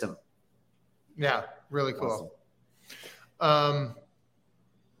system. Yeah, really cool. Awesome.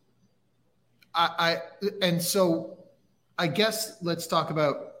 And so I guess let's talk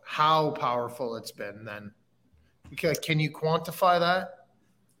about how powerful it's been then. Can you quantify that?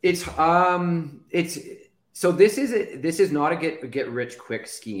 So this is not a get rich quick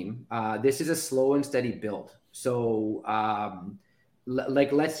scheme. This is a slow and steady build. So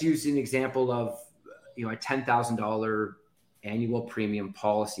let's use an example of a $10,000 annual premium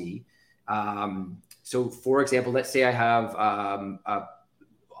policy. So for example, let's say I have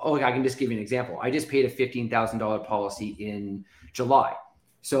I can just give you an example. I just paid a $15,000 policy in July.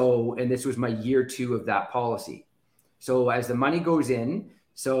 So, and this was my year 2 of that policy. So as the money goes in,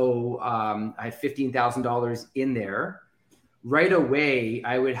 I have $15,000 in there. Right away,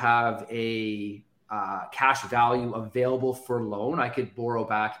 I would have a cash value available for loan. I could borrow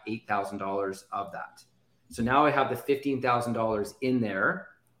back $8,000 of that. So now I have the $15,000 in there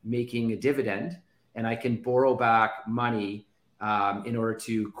making a dividend, and I can borrow back money in order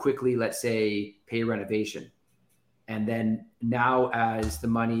to quickly, let's say, pay renovation. And then now as the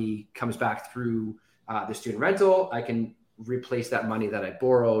money comes back through the student rental, I can replace that money that I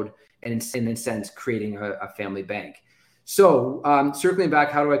borrowed, and in a sense, creating a family bank. So circling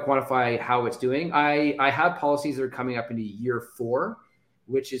back, how do I quantify how it's doing? I have policies that are coming up into year 4,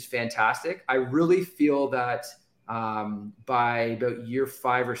 which is fantastic. I really feel that by about year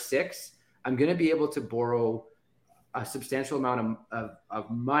 5 or 6, I'm going to be able to borrow a substantial amount of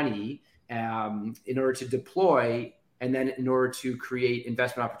money in order to deploy, and then in order to create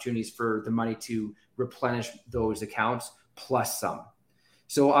investment opportunities for the money to replenish those accounts plus some.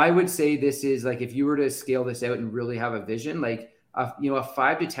 So I would say this is like, if you were to scale this out and really have a vision, like a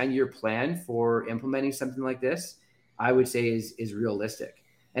 5 to 10 year plan for implementing something like this, I would say is realistic.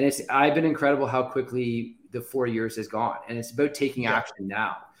 And I've been incredible how quickly the 4 years has gone, and it's about taking action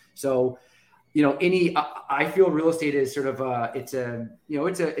now. So, I feel real estate is sort of it's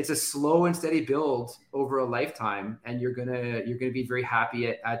a slow and steady build over a lifetime, and you're gonna be very happy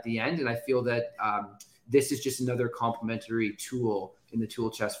at the end. And I feel that this is just another complementary tool in the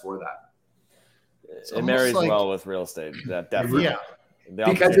tool chest for that. It marries well with real estate. That definitely. Yeah.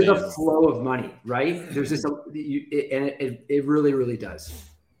 Because there's a flow of money, right? There's just it really, really does.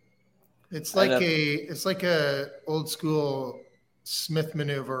 It's like a old school Smith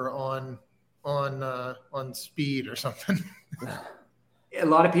maneuver on speed or something. A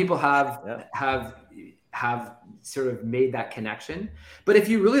lot of people have sort of made that connection, but if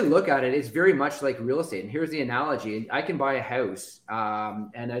you really look at it, it's very much like real estate. And here's the analogy: I can buy a house,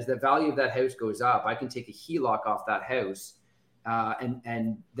 and as the value of that house goes up, I can take a HELOC off that house,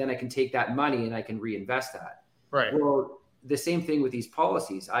 and then I can take that money and I can reinvest that. Right. Well, the same thing with these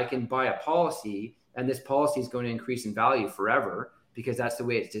policies. I can buy a policy, and this policy is going to increase in value forever because that's the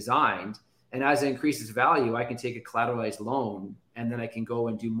way it's designed. And as it increases value, I can take a collateralized loan, and then I can go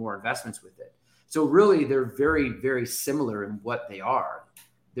and do more investments with it. So really, they're very, very similar in what they are.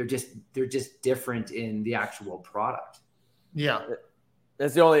 They're just different in the actual product. Yeah.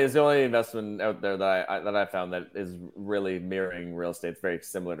 It's the only investment out there that I found that is really mirroring real estate. It's very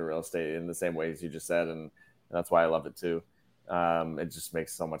similar to real estate in the same ways you just said, and that's why I love it too. It just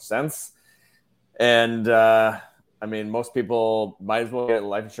makes so much sense. And most people might as well get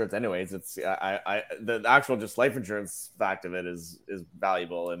life insurance anyways. It's the actual just life insurance fact of it is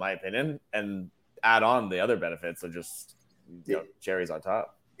valuable in my opinion, and add on the other benefits of just cherries on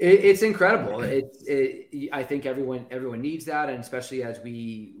top. It's incredible. I think everyone needs that, and especially as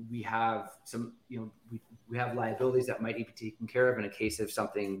we have some, we have liabilities that might need to be taken care of in a case of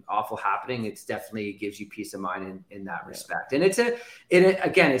something awful happening. It's definitely gives you peace of mind in that respect. And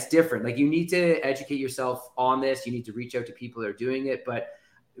again, it's different. Like, you need to educate yourself on this. You need to reach out to people that are doing it. But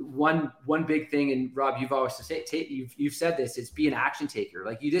one big thing, and Rob, you've always you've said this, it's be an action taker.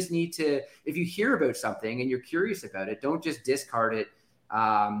 Like, you just need to, if you hear about something and you're curious about it, don't just discard it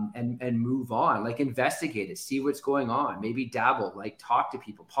and move on. Like, investigate it, see what's going on, maybe dabble, like talk to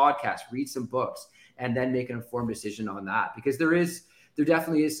people, podcasts, read some books, and then make an informed decision on that. Because there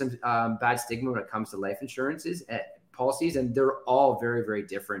definitely is some bad stigma when it comes to life insurances policies, and they're all very, very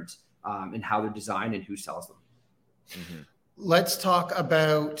different in how they're designed and who sells them. Mm-hmm. Let's talk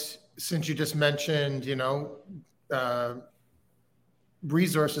about, since you just mentioned,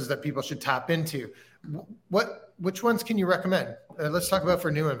 resources that people should tap into. Which ones can you recommend? Let's talk about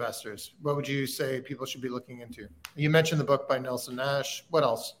for new investors. What would you say people should be looking into? You mentioned the book by Nelson Nash. What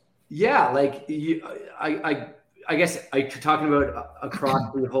else? Yeah, like I guess talking about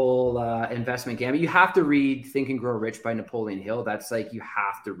across the whole investment gamut, you have to read Think and Grow Rich by Napoleon Hill. That's like, you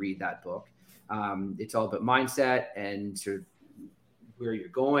have to read that book. It's all about mindset and sort of where you're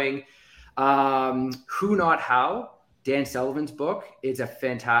going. Who Not How, Dan Sullivan's book. It's a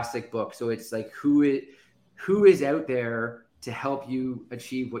fantastic book. So it's like, who is out there to help you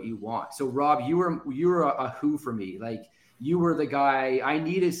achieve what you want. So Rob, you were a who for me. Like, you were the guy. I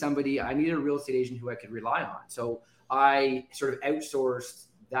needed a real estate agent who I could rely on. So I sort of outsourced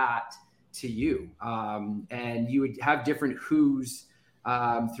that to you. And you would have different who's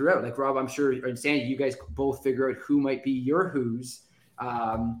throughout. Like, Rob, I'm sure, and Sandy, you guys both figure out who might be your who's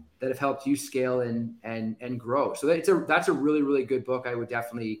that have helped you scale and grow. So that's a really, really good book. I would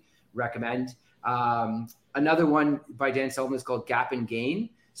definitely recommend. Another one by Dan Sullivan is called Gap and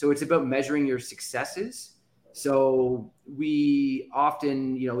Gain. So it's about measuring your successes. So we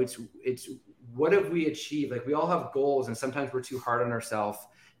often, it's what have we achieved? Like, we all have goals, and sometimes we're too hard on ourselves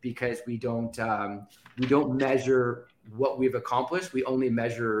because we don't measure what we've accomplished. We only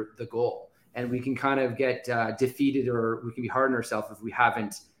measure the goal. and we can kind of get defeated, or we can be hard on ourselves if we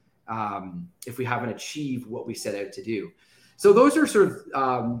haven't achieved what we set out to do. So those are sort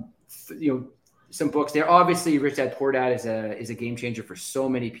of some books there. Obviously, Rich Dad Poor Dad is a game changer for so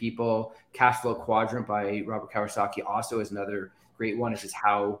many people. Cash Flow Quadrant by Robert Kiyosaki also is another great one. It's just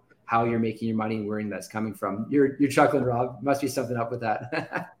how you're making your money and where that's coming from. You're chuckling, Rob. Must be something up with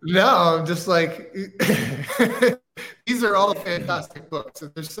that. No, I'm just like, these are all fantastic books.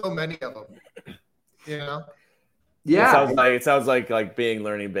 And there's so many of them, you know? Yeah. It sounds like being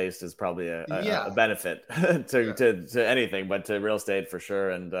learning based is probably a benefit to anything, but to real estate for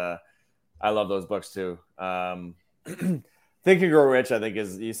sure. And I love those books too. Think and Grow Rich, I think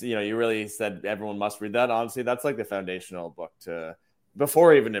you really said everyone must read that. Honestly, that's like the foundational book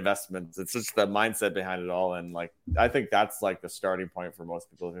before even investments. It's just the mindset behind it all. And like, I think that's like the starting point for most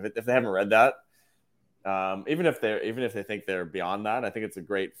people. If they haven't read that, even if they think they're beyond that, I think it's a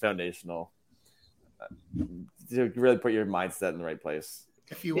great foundational to really put your mindset in the right place.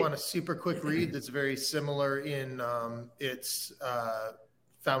 If you want a super quick read that's very similar in its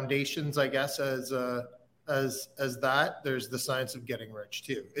foundations, I guess, as that, there's The Science of Getting Rich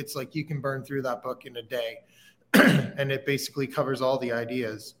too. It's like you can burn through that book in a day. And it basically covers all the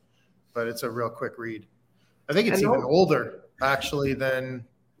ideas, but it's a real quick read. I think it's even older actually than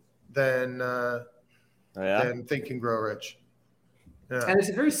Think and Grow Rich. Yeah. And it's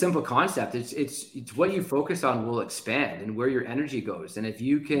a very simple concept. It's what you focus on will expand and where your energy goes. And if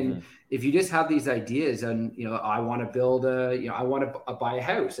you can, if you just have these ideas and, I want to build I want to buy a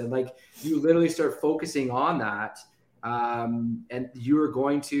house, and like you literally start focusing on that. And you're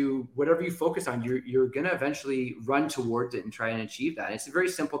going to, whatever you focus on, you're going to eventually run towards it and try and achieve that. It's a very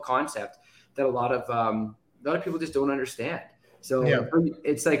simple concept that a lot of people just don't understand. So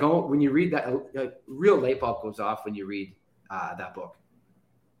it's like, when you read that, a real light bulb goes off when you read that book.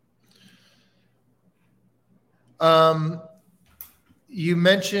 You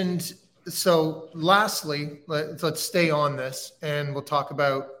mentioned, so lastly, let's stay on this and we'll talk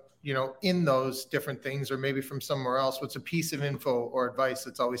about, in those different things, or maybe from somewhere else, what's a piece of info or advice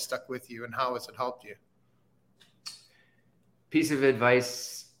that's always stuck with you, and how has it helped you? Piece of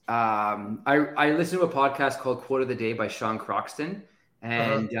advice. I listen to a podcast called Quote of the Day by Sean Croxton,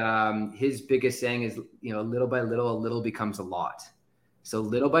 and his biggest saying is, little by little, a little becomes a lot. So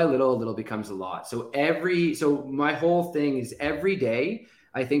little by little, a little becomes a lot. So my whole thing is every day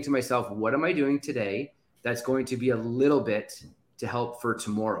I think to myself, what am I doing today that's going to be a little bit to help for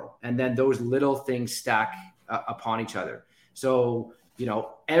tomorrow? And then those little things stack upon each other. So,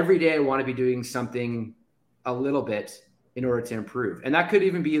 every day I want to be doing something a little bit in order to improve. And that could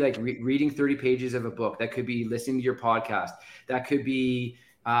even be like reading 30 pages of a book. That could be listening to your podcast. That could be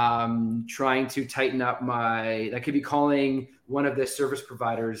trying to tighten up that could be calling one of the service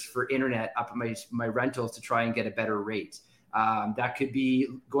providers for internet up at my rentals to try and get a better rate. That could be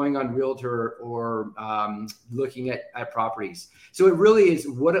going on Realtor or looking at properties. So it really is,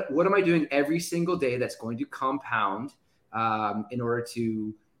 what am I doing every single day that's going to compound in order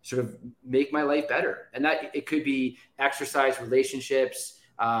to sort of make my life better? And that it could be exercise, relationships.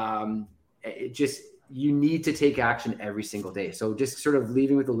 You need to take action every single day. So just sort of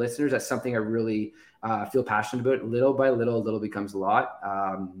leaving with the listeners, that's something I really feel passionate about. Little by little, a little becomes a lot.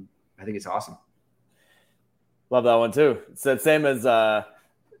 I think it's awesome. Love that one too. It's the same as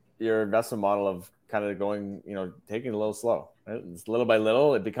your investment model of kind of going, taking it a little slow. Right? It's little by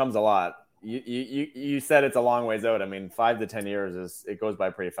little, it becomes a lot. You said it's a long ways out. I mean, 5 to 10 years it goes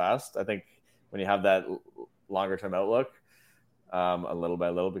by pretty fast. I think when you have that longer term outlook, a little by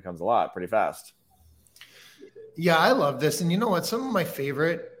little becomes a lot pretty fast. Yeah, I love this. And you know what? Some of my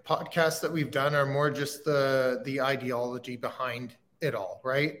favorite podcasts that we've done are more just the ideology behind it all,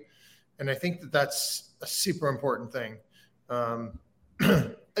 right? And I think that's a super important thing,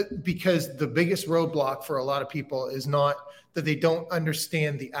 because the biggest roadblock for a lot of people is not that they don't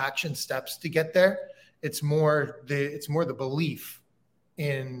understand the action steps to get there. It's more the belief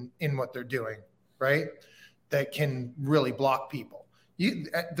in what they're doing, right? That can really block people.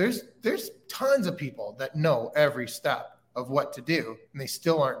 There's tons of people that know every step of what to do, and they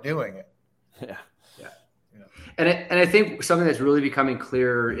still aren't doing it. Yeah. And I think something that's really becoming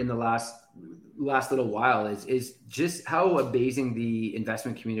clear in the last little while is just how amazing the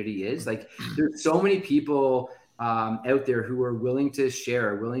investment community is. Like, there's so many people out there who are willing to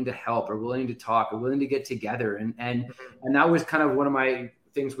share, willing to help, or willing to talk, or willing to get together. And that was kind of one of my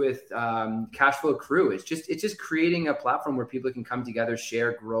things with Cashflow Crew. It's just creating a platform where people can come together,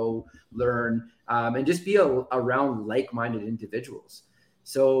 share, grow, learn, and just be around like-minded individuals.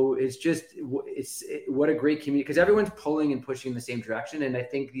 So what a great community, because everyone's pulling and pushing in the same direction. And I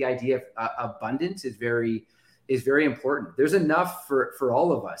think the idea of abundance is very important. There's enough for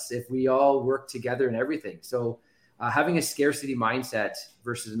all of us if we all work together and everything. So having a scarcity mindset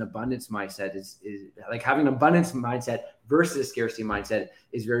versus an abundance mindset is like having an abundance mindset versus a scarcity mindset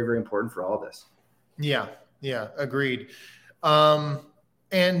is very, very important for all of us. Yeah, agreed.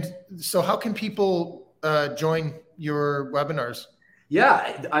 And so how can people join your webinars?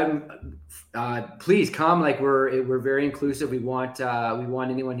 Yeah, please come. Like we're very inclusive. We want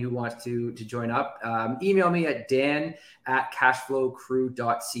anyone who wants to join up. Email me at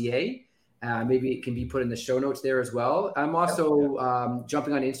dan@cashflowcrew.ca. Maybe it can be put in the show notes there as well. I'm also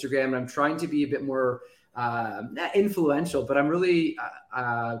jumping on Instagram, and I'm trying to be a bit more not influential, but I'm really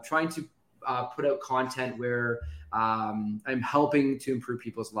trying to put out content where I'm helping to improve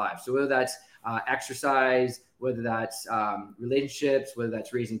people's lives. So whether that's exercise, whether that's relationships, whether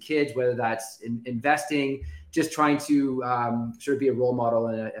that's raising kids, whether that's investing, just trying to sort of be a role model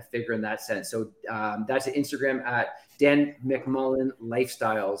and a figure in that sense. So that's at Instagram at Dan McMullen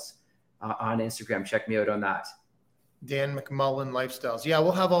Lifestyles on Instagram. Check me out on that. Dan McMullen Lifestyles. Yeah,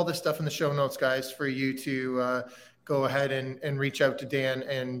 we'll have all this stuff in the show notes, guys, for you to go ahead and reach out to Dan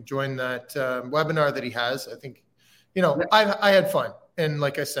and join that webinar that he has. I think, I had fun. And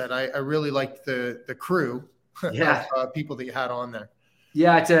like I said, I really liked the crew of people that you had on there.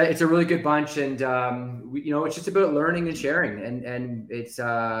 Yeah, it's a really good bunch. And, it's just about learning and sharing. And it's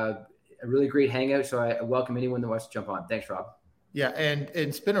a really great hangout. So I welcome anyone that wants to jump on. Thanks, Rob. Yeah, and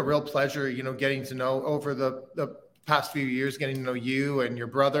it's been a real pleasure, getting to know over the past few years, getting to know you and your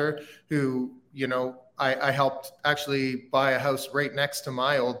brother, who, I helped actually buy a house right next to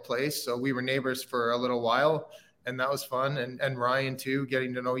my old place. So we were neighbors for a little while, and that was fun. And Ryan too,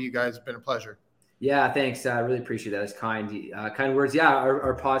 getting to know you guys has been a pleasure. Yeah, thanks. I really appreciate that. It's kind words. Yeah,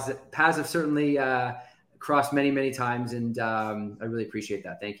 our paths have certainly crossed many, many times, and I really appreciate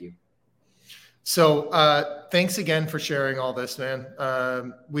that. Thank you. So thanks again for sharing all this, man.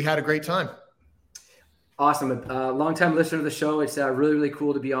 We had a great time. Awesome. Long-time listener to the show. It's really, really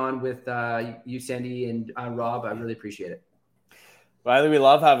cool to be on with you, Sandy, and Rob. I really appreciate it. Well, I think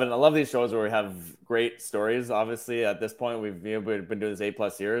I love these shows where we have great stories. Obviously, at this point, we've been doing this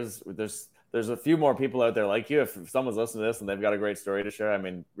 8+ years. There's a few more people out there like you. If someone's listening to this and they've got a great story to share,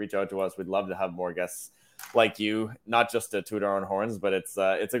 reach out to us. We'd love to have more guests like you, not just to toot our own horns, but it's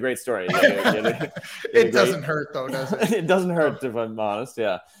a great story. It doesn't hurt though, does it? It doesn't hurt, if I'm honest.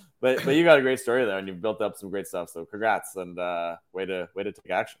 Yeah. But you got a great story there, and you've built up some great stuff. So congrats, and way to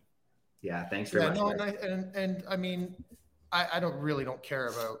take action. Yeah, thanks very much. I don't care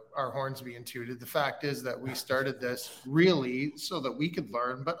about our horns being tooted. The fact is that we started this really so that we could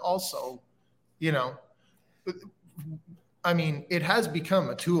learn, but also, it has become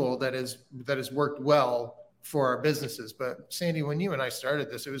a tool that has worked well for our businesses. But Sandy, when you and I started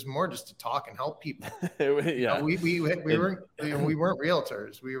this, it was more just to talk and help people. Yeah, we weren't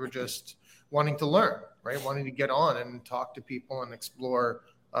realtors. We were just wanting to learn, right? Wanting to get on and talk to people and explore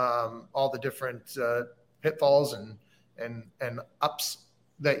all the different pitfalls and ups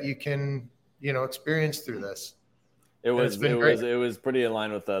that you can experience through this. It was pretty in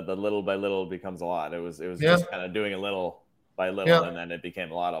line with the little by little becomes a lot. It was just kind of doing a little by little, and then it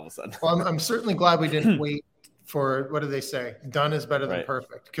became a lot all of a sudden. Well, I'm certainly glad we didn't wait for, what do they say? Done is better than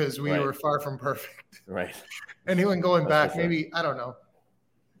perfect, because we were far from perfect. Right. Anyone going back, maybe, I don't know.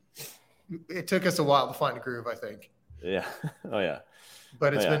 It took us a while to find a groove, I think. Yeah. Oh yeah.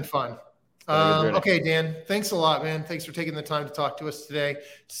 But it's been fun. Okay, Dan, thanks a lot, man. Thanks for taking the time to talk to us today.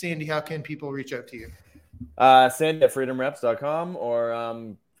 Sandy, how can people reach out to you? Sandy at freedomreps.com,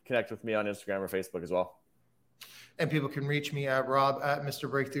 or connect with me on Instagram or Facebook as well. And people can reach me at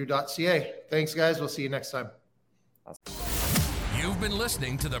rob@mrbreakthrough.ca. Thanks, guys. We'll see you next time. Awesome. You've been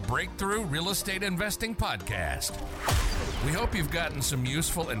listening to the Breakthrough Real Estate Investing Podcast. We hope you've gotten some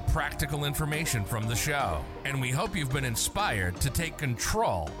useful and practical information from the show, and we hope you've been inspired to take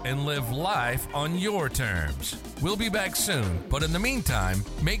control and live life on your terms. We'll be back soon, but in the meantime,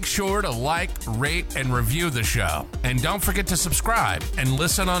 make sure to like, rate, and review the show. And don't forget to subscribe and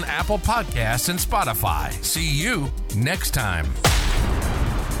listen on Apple Podcasts and Spotify. See you next time.